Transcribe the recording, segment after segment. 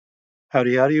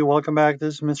Howdy, welcome back.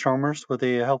 This is Mr. Elmhorst with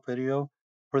a help video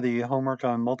for the homework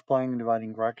on multiplying and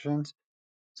dividing fractions.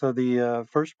 So the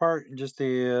first part, just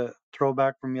a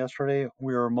throwback from yesterday,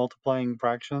 we were multiplying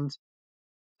fractions.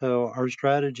 So our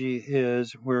strategy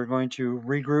is we're going to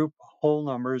regroup whole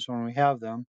numbers when we have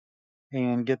them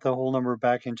and get the whole number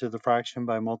back into the fraction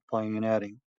by multiplying and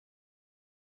adding.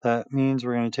 That means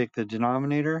we're going to take the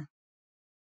denominator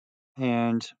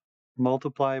and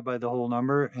multiply by the whole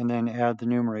number and then add the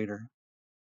numerator.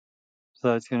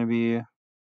 So that's going to be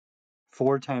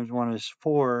 4 times 1 is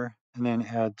 4, and then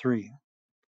add 3.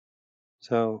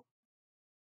 So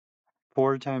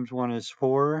 4 times 1 is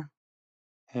 4,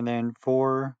 and then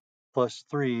 4 plus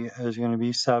 3 is going to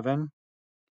be 7.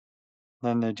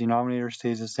 Then the denominator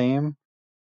stays the same.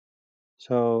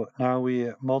 So now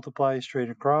we multiply straight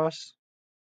across,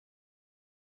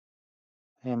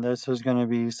 and this is going to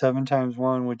be 7 times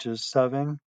 1, which is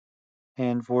 7,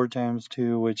 and 4 times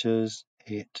 2, which is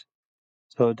 8.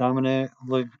 So Dominic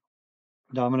lives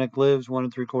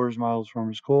 1 3/4 miles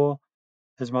from school.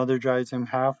 His mother drives him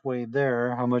halfway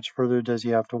there. How much further does he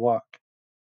have to walk?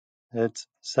 It's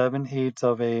 7/8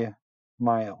 of a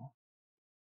mile.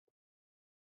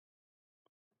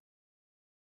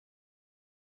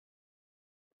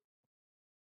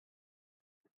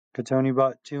 Katoni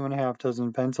bought 2.5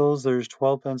 dozen pencils. There's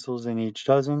 12 pencils in each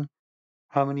dozen.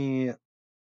 How many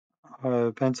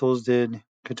pencils did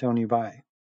Katoni buy?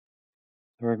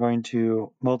 We're going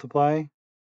to multiply.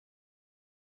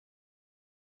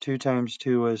 2 times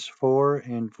 2 is 4,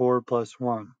 and 4 plus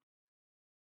 1.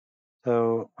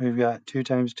 So we've got 2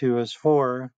 times 2 is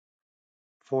 4.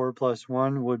 4 plus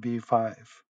 1 would be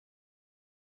 5.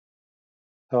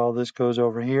 So all this goes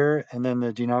over here, and then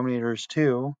the denominator is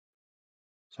 2.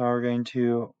 So we're going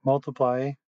to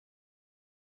multiply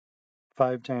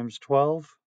 5 times 12,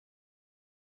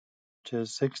 which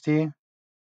is 60,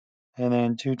 and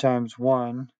then 2 times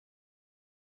 1,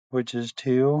 which is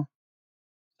 2.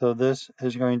 So this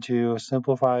is going to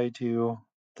simplify to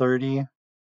 30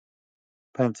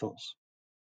 pencils.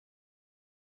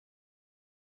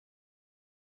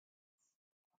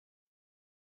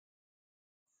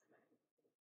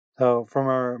 So from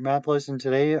our math lesson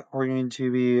today, we're going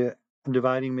to be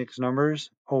dividing mixed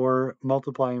numbers or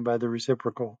multiplying by the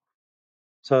reciprocal.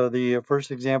 So the first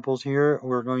examples here,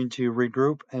 we're going to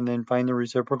regroup and then find the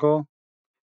reciprocal.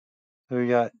 So we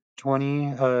got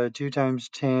 20, 2 times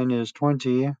 10 is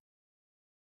 20,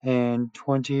 and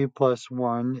 20 plus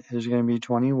 1 is going to be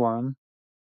 21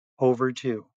 over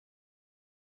 2.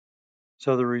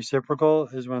 So the reciprocal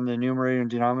is when the numerator and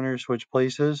denominator switch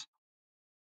places.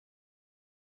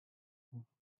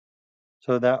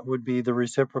 So that would be the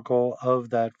reciprocal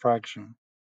of that fraction.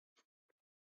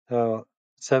 So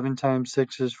 7 times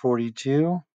 6 is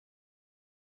 42.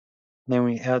 Then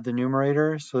we add the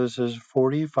numerator. So this is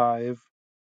 45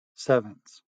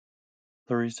 sevenths.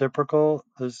 The reciprocal,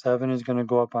 the 7 is going to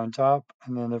go up on top,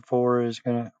 and then the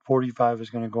 45 is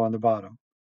going to go on the bottom.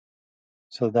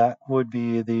 So that would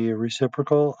be the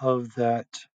reciprocal of that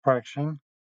fraction.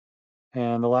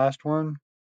 And the last one,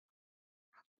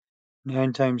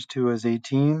 9 times 2 is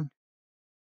 18.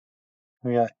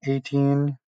 We got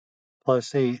 18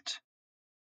 plus 8,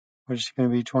 which is going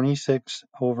to be 26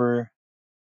 over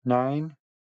 9.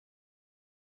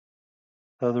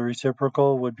 So the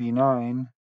reciprocal would be 9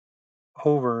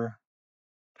 over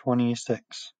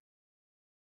 26.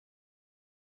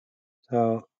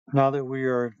 So now that we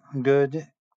are good,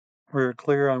 we're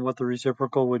clear on what the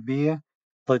reciprocal would be,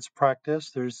 let's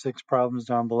practice. There's 6 problems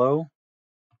down below.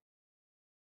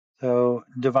 So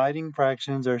dividing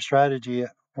fractions, our strategy,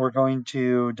 we're going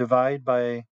to divide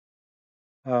by,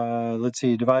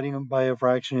 dividing by a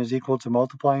fraction is equal to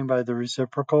multiplying by the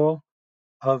reciprocal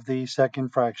of the second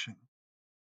fraction.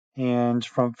 And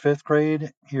from 5th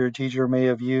grade, your teacher may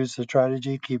have used the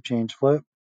strategy keep, change, flip.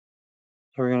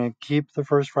 So we're going to keep the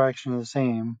first fraction the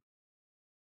same,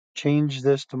 change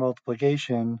this to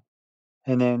multiplication,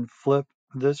 and then flip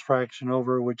this fraction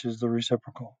over, which is the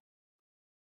reciprocal.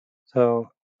 So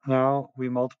now we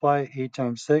multiply 8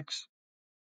 times 6.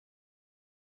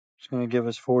 It's going to give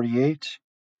us 48.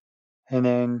 And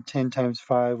then 10 times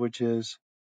 5, which is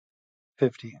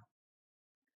 50.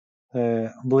 I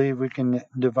believe we can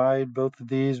divide both of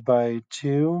these by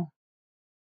 2.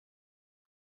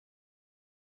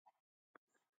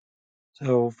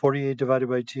 So 48 divided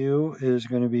by 2 is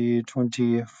going to be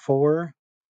 24,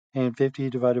 and 50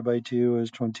 divided by 2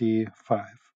 is 25.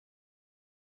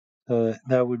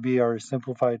 That would be our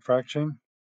simplified fraction.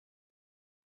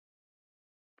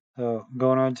 So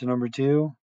going on to number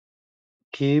 2,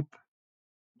 keep,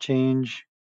 change,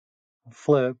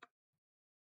 flip.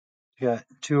 You got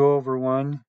 2 over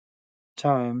 1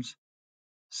 times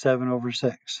 7 over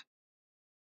 6.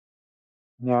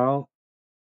 Now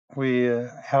we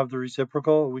have the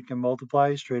reciprocal. We can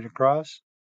multiply straight across.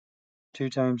 2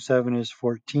 times 7 is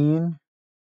 14,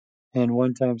 and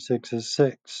 1 times 6 is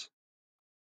 6.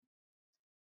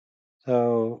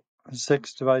 So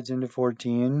 6 divides into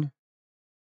 14.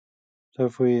 So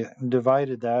if we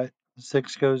divided that,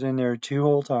 6 goes in there 2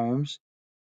 whole times,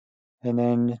 and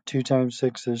then 2 times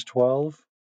 6 is 12,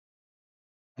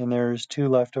 and there's 2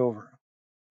 left over.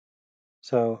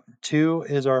 So 2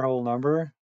 is our whole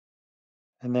number,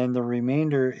 and then the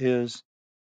remainder is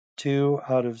 2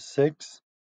 out of 6,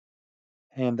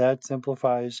 and that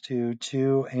simplifies to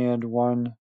 2 and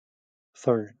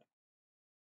 1/3.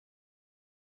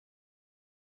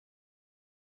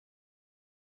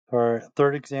 For our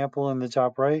third example in the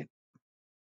top right,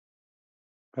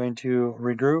 going to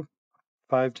regroup.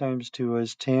 5 times 2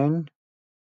 is 10,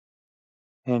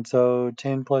 and so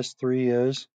 10 plus 3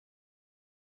 is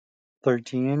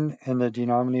 13, and the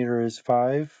denominator is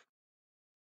 5.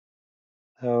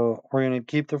 So we're going to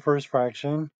keep the first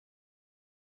fraction,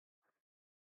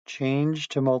 change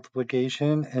to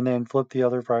multiplication, and then flip the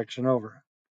other fraction over.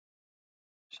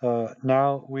 So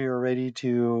now we are ready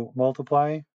to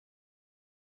multiply.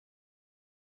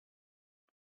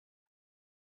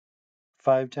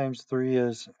 5 times 3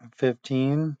 is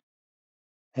 15,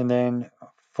 and then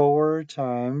 4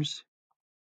 times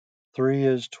 3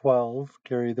 is 12,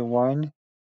 carry the 1.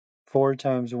 4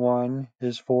 times 1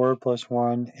 is 4, plus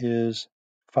 1 is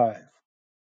 5.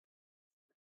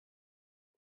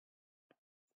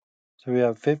 So we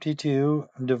have 52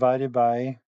 divided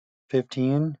by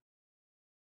 15.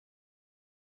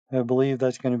 I believe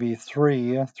that's going to be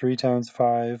 3. 3 times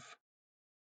 5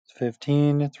 is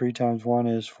 15. 3 times 1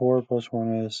 is 4, plus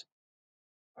 1 is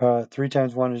 3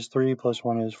 times 1 is 3, plus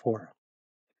 1 is 4.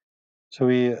 So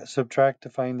we subtract to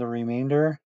find the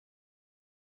remainder.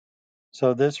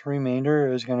 So this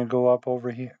remainder is going to go up over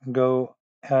here, go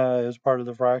as part of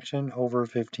the fraction over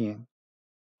 15.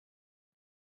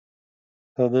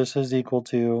 So this is equal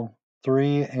to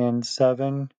 3 and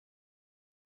 7/15.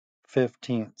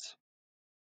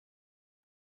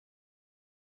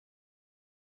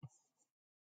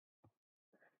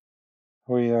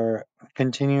 We are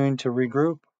continuing to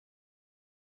regroup.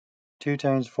 2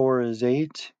 times 4 is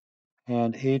 8,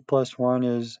 and 8 plus 1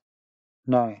 is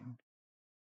 9.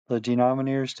 The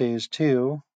denominator stays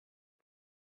 2,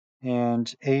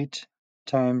 and 8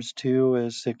 times 2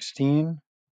 is 16.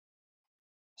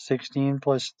 16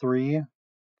 plus 3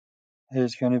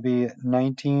 is going to be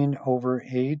 19 over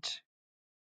 8.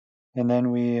 And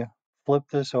then we flip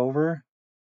this over.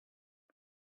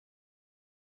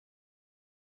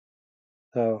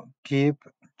 So keep,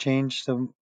 change the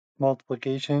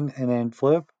multiplication, and then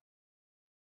flip.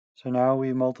 So now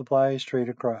we multiply straight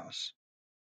across.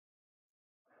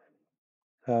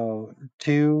 So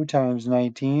 2 times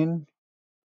 19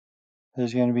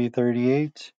 is going to be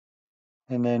 38.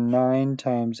 And then 9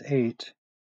 times 8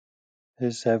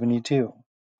 is 72.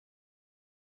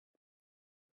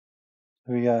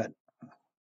 So we got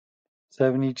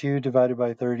 72 divided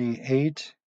by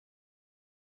 38.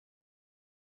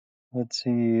 Let's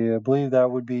see, I believe that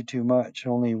would be too much.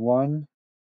 Only 1.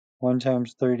 1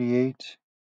 times 38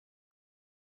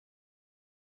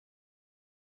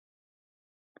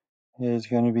 is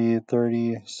going to be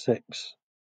 36.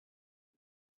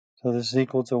 So this is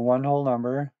equal to one whole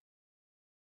number,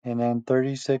 and then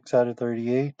 36 out of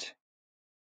 38.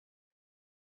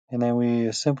 And then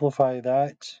we simplify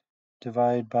that,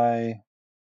 divide by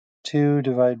 2,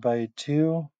 divide by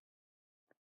 2.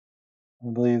 I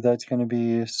believe that's going to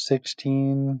be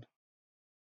 16,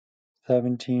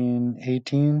 17,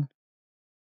 18.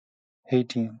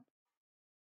 18.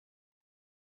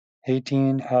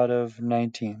 18 out of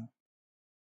 19.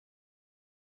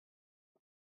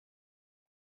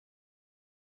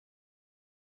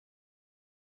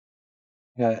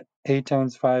 Got 8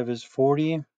 times 5 is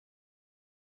 40.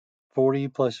 40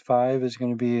 plus 5 is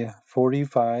going to be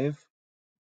 45.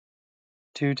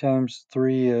 2 times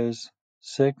 3 is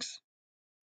 6.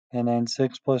 And then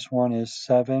 6 plus 1 is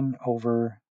 7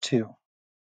 over 2.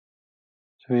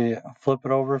 So we flip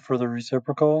it over for the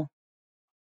reciprocal.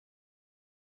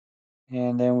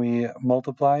 And then we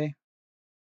multiply.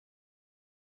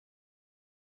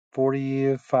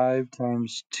 45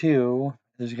 times 2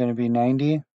 is going to be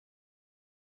 90.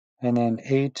 And then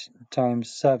 8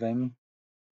 times 7 is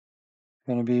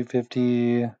going to be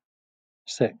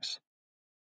 56.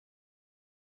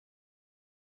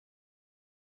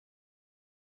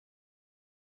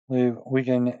 We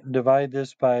can divide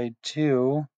this by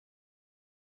 2,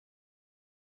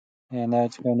 and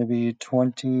that's going to be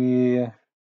 20.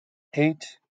 8.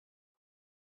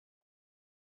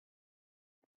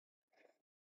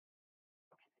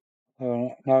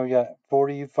 So now we got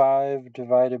 45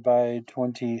 divided by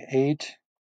 28. It's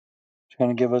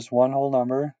going to give us one whole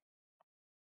number.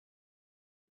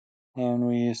 And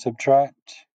we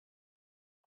subtract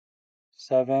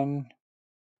 7.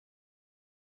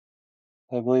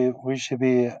 I believe we should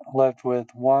be left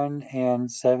with 1 and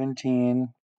 17/28.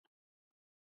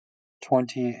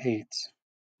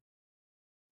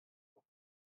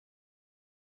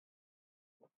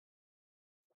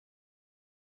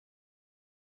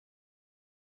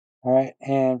 All right,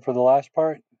 and for the last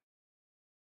part,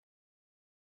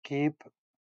 keep,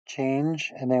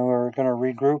 change, and then we're going to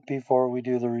regroup before we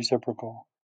do the reciprocal.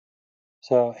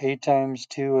 So 8 times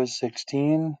 2 is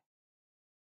 16.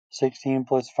 16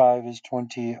 plus 5 is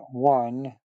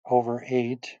 21 over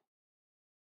 8.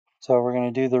 So we're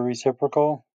going to do the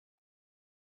reciprocal.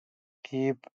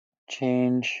 Keep,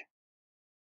 change,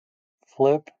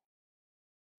 flip.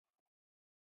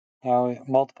 Now we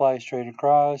multiply straight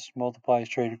across, multiply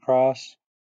straight across.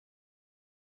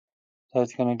 So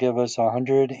it's going to give us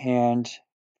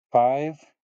 105.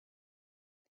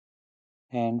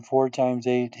 And 4 times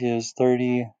 8 is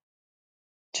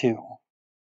 32.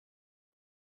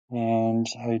 And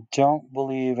I don't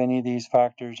believe any of these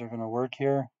factors are going to work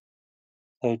here.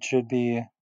 So it should be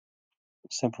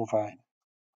simplified.